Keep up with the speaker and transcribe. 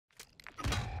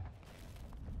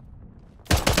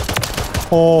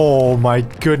Oh my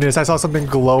goodness, I saw something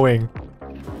glowing.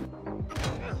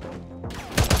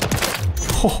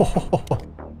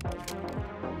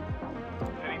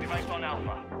 Setting device on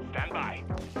Alpha. Stand by.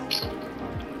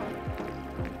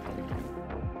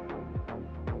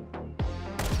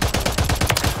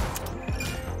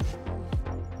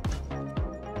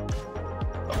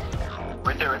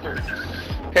 Right there, right there.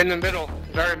 In the middle,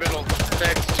 very middle.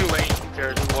 That's too late.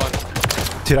 There's one.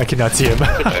 Dude, I cannot see him.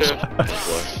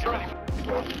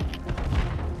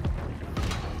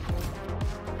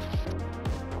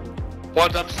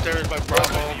 One's upstairs by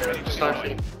Bravo.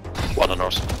 Sniping. One on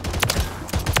us.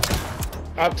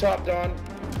 Up top, Don.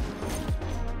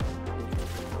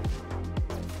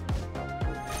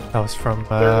 That was from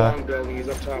Third long building. He's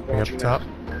up top up watching top.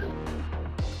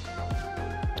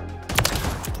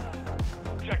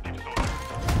 Objective zone.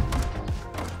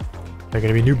 They're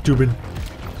gonna be noob tubing.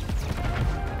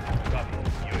 Copy.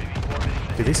 UAV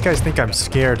orbiting. Do these guys think I'm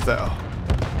scared though?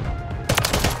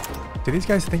 Do these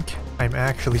guys think I'm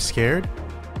actually scared?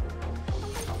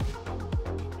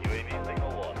 UAV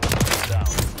signal 1. Down.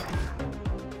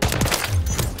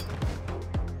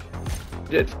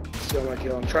 Did steal my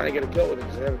kill. I'm trying to get a kill with it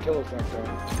because I have a kill effect on.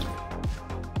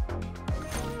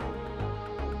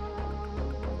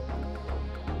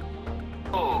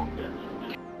 Oh.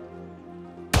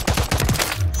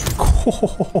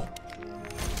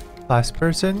 Last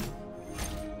person.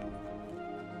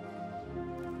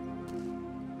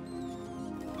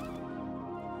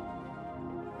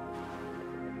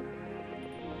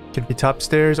 Could be top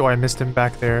stairs. Oh, I missed him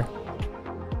back there.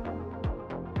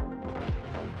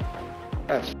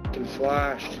 That's fucking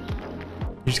flashed.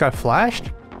 You just got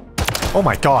flashed? Oh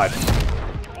my god. You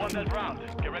won that round.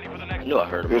 Get ready for the next I knew I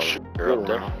heard him. You're up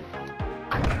there.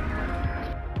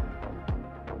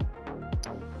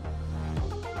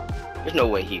 There's no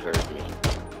way he heard me.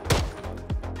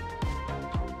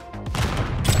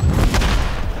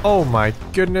 Oh my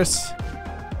goodness.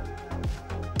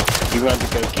 You want to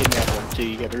go kidnap him too.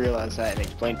 You got to realize that and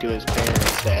explain to his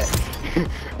parents that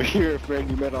you're a friend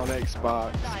you met on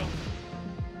Xbox.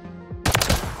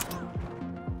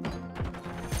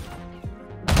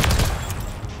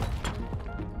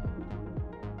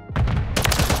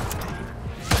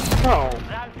 Oh.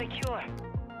 round secure.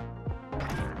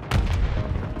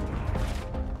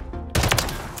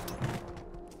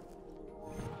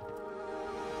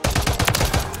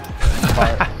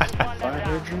 Fire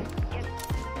hydrant?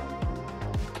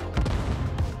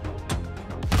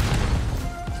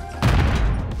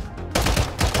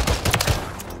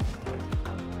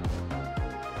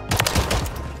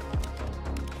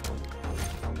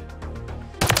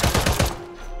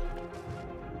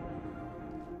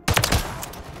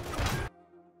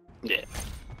 Yeah.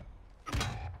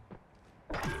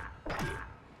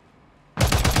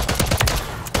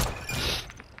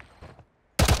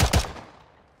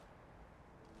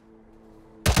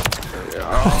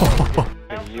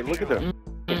 You look at the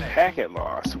packet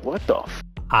loss. What the f?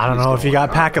 I don't know if you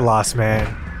got packet loss,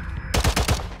 man.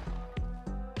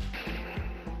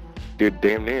 Dude,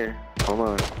 damn near. Hold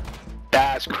on.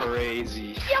 That's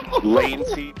crazy.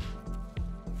 Latency.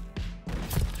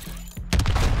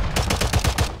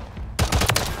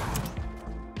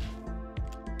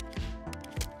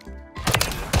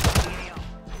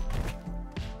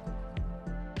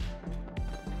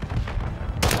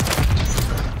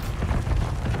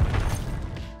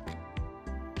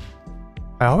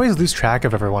 I always lose track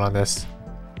of everyone on this.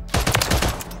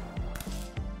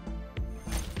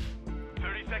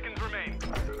 30 seconds remain.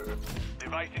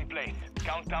 Device in place.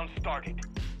 Countdown started.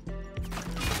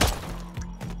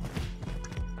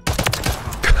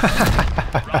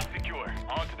 Round secure.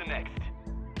 On to the next.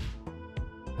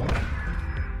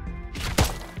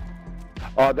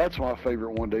 Oh, that's my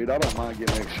favorite one, dude. I don't mind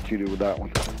getting executed with that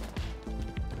one.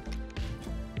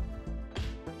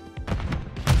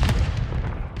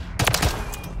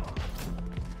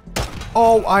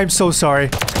 Oh, I'm so sorry.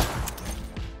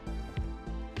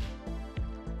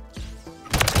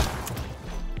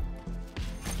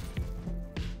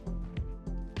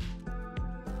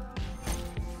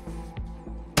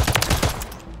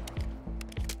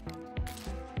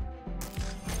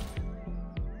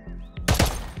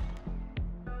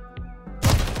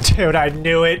 Dude, I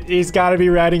knew it. He's got to be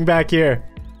riding back here.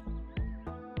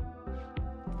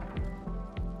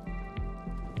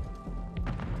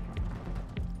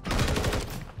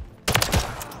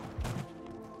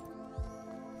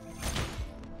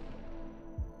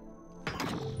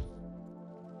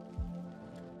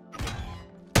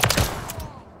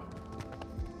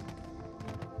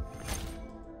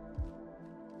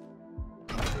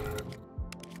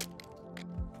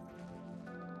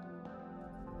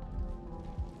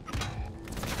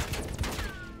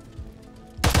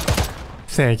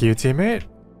 Thank you, teammate.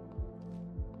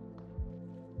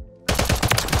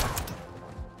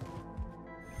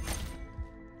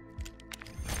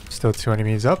 Still 2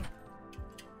 enemies up.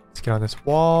 Let's get on this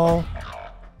wall.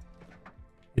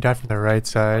 You died from the right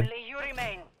side. Only you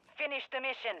remain. Finish the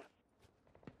mission.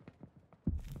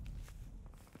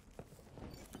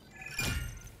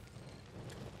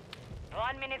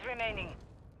 One minute remaining.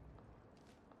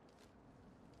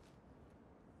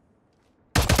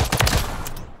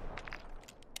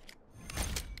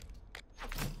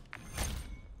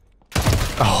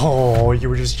 Oh, you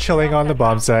were just chilling on the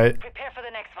bomb site. Prepare for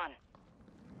the next one.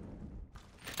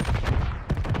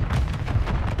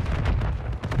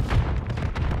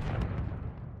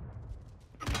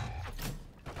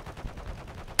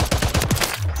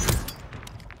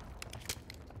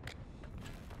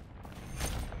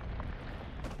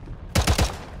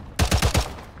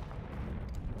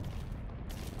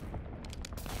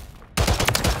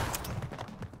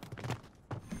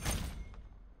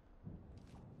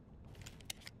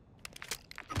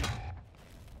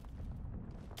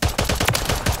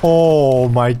 Oh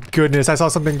my goodness, I saw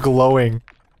something glowing.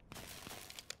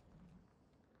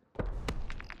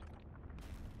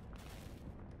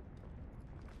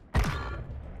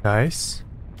 Nice.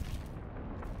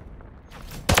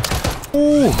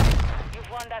 Ooh, You've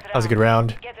won that that was a good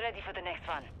round. Get ready for the next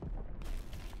one.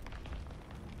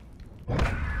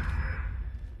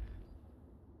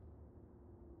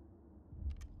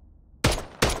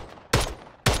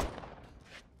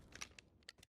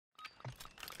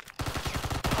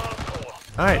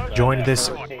 Alright, joined this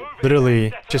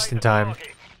literally just in time.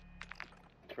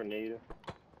 Tornado.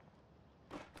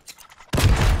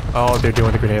 Oh, they're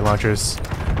doing the grenade launchers.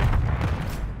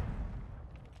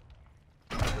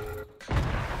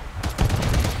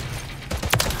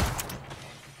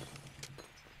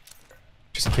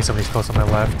 Just in case somebody's close on my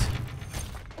left.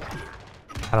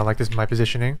 I don't like this my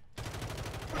positioning.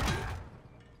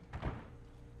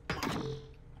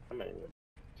 How many?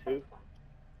 2?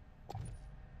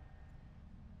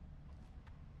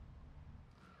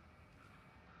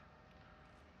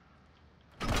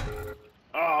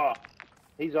 Ah,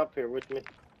 he's up here with me.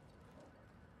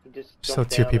 He just Still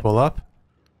jumped 2 down people up.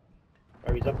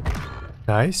 Or he's up.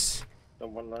 Nice. No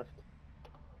one left.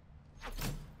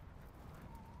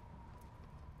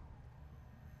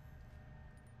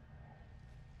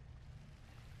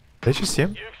 Did you see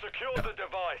him? You've secured the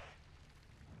device.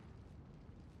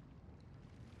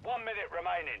 1 minute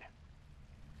remaining.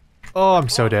 Oh, I'm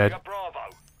so dead. Bravo.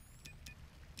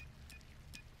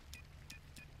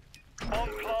 Bomb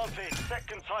planted. Set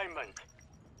containment.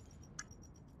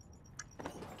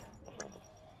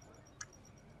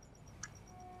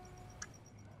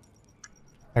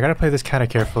 I gotta play this kind of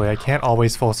carefully. I can't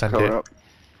always full send Coming it. up.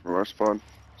 Reverse spawn.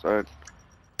 Side.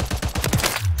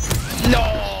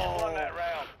 Won that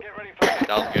round. Get ready for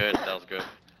That was good. That was good.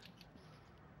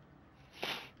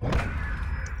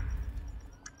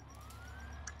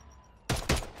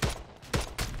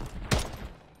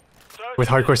 With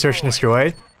hardcore search and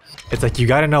destroy, it's like you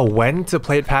gotta know when to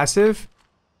play it passive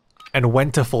and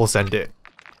when to full send it.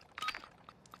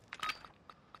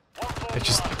 It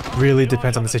just really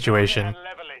depends on the situation.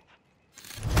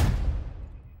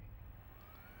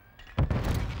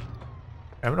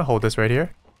 I'm gonna hold this right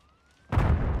here.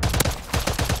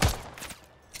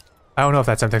 I don't know if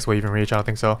that Semtex will even reach. I don't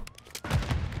think so.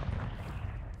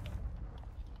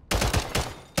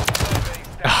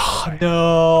 Oh,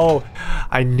 no!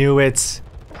 I knew it.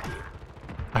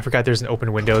 I forgot there's an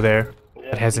open window there.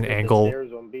 It has an angle.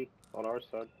 Stairs on B on our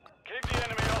side. Keep the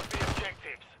enemy off the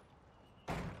objectives.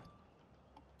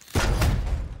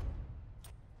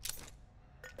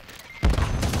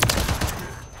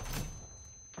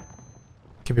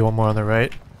 Could be one more on the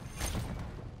right.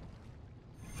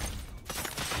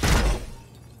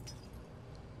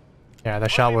 Yeah,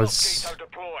 that shot was Mosquito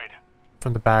deployed.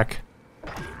 from the back.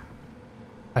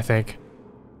 I think.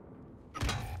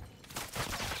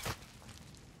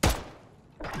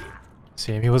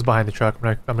 See him, he was behind the truck.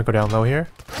 I'm gonna go down low here.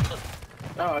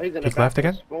 Oh, he's in Peek the left back of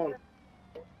again? the spawn.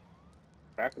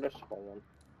 Back of the spawn.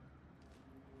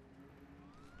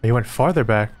 He went farther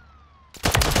back.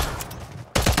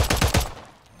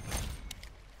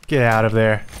 Get out of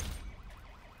there.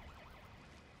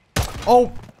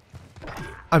 Oh!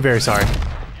 I'm very sorry.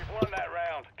 You've won that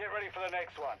round. Get ready for the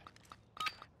next one.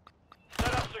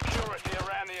 Set up security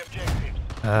around the objectives.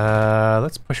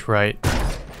 Let's push right.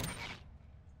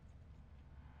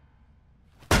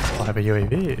 I'll have a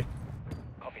UAV.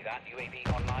 Copy that.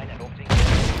 UAV online and orbiting.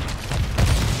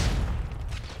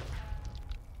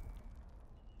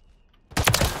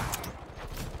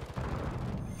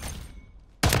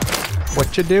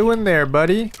 What you doing there,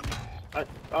 buddy?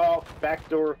 Oh, back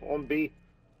door on B.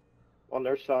 On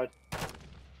their side.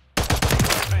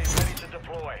 UAV ready to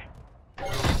deploy.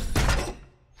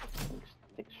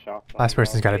 Take a shot. Last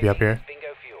person's got to be up here.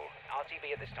 Bingo fuel.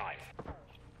 RTB at this time.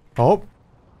 Oh.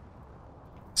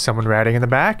 Someone ratting in the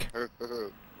back.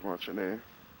 Watching there.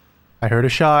 I heard a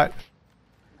shot.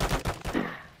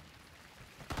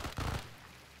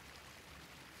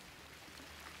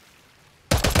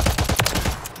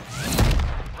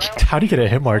 How do you get a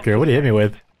hit marker? What do you hit me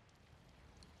with?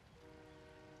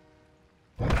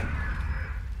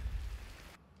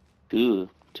 Two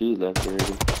left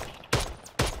already.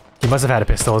 He must have had a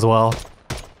pistol as well.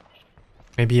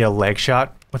 Maybe a leg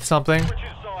shot with something. Switching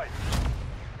sides.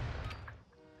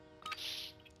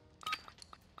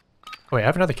 Wait, I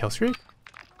have another kill streak?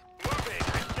 Moving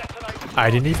and detonate.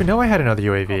 I didn't even know I had another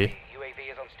UAV. UAV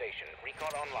is on station.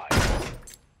 Recon online.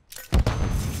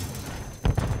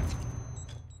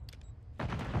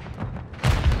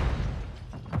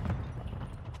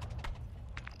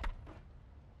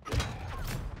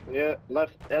 Yeah,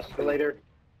 left escalator.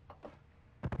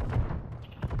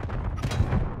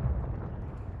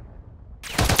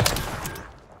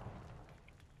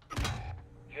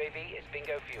 UAV is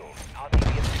bingo fuel. RTB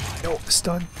at this time. No,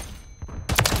 stun.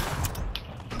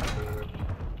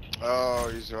 Oh,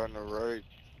 he's on the right.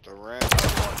 The ramp.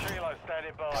 Watch helo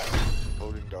standing by.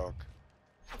 Loading dock.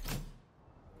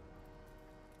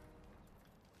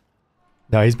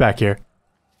 No, he's back here.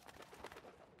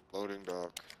 Loading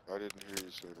dock. I didn't hear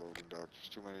you say loading dock. There's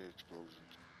too many explosions.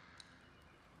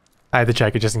 I had to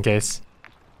check it just in case.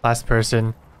 Last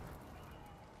person.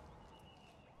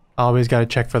 Always gotta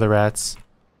check for the rats.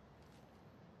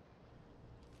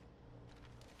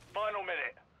 Final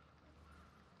minute.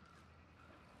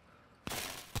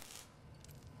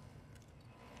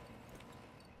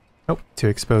 Oh, two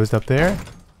exposed up there.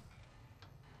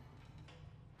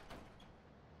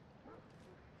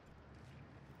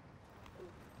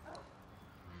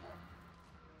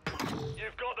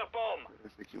 You've got the bomb. I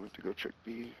think he went to go check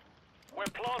B. We're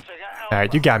planting at Alpha.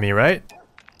 Alright, you got me, right?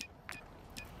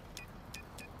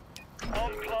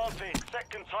 On planting. Set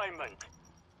containment.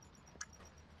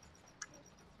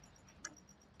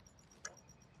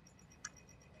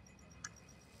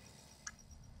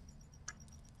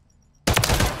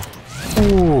 Ooh.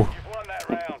 You've won that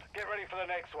round. Get ready for the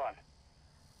next one.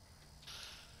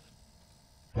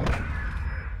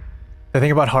 The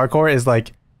thing about hardcore is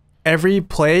like, every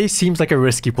play seems like a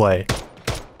risky play.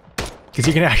 Because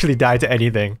you can actually die to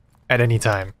anything at any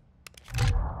time.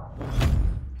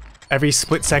 Every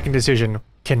split-second decision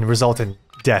can result in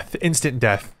death, instant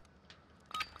death.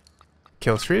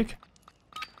 Kill streak?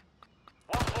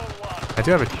 141. I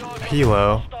do have a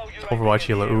helo. Overwatch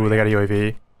helo. Ooh, they got a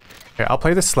UAV. Here, I'll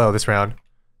play this slow this round.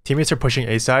 Teammates are pushing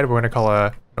A side. We're gonna call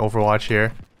an Overwatch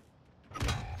here.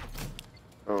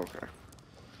 Oh, okay.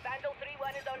 Vandal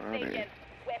 3-1 is on Alright. station.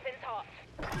 Weapons hot.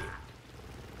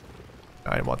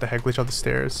 I didn't want the head glitch on the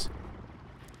stairs.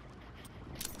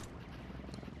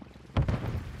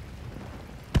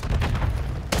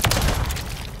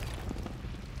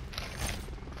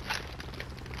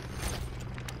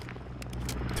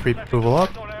 Three approval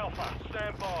up. On Alpha.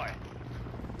 Stand by.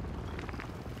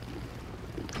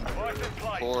 Device in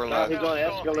place. Four Now left. he's on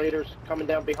escalators coming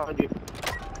down behind you.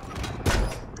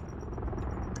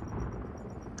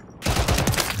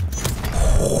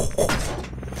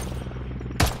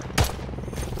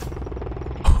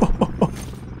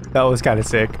 That was kind of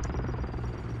sick.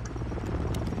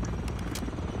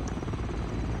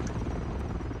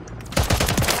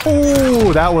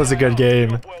 Ooh, that was a good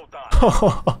game. Well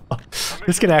done.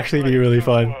 This can actually be really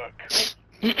fun.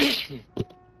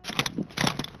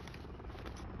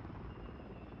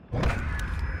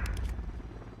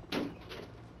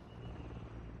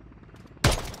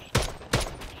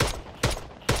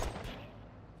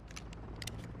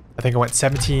 I think I went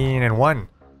 17-1.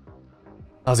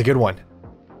 That was a good one.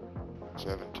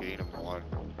 17-1.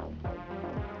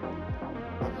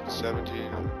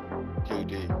 17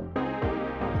 KD.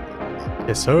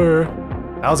 Yes, sir.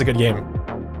 That was a good game.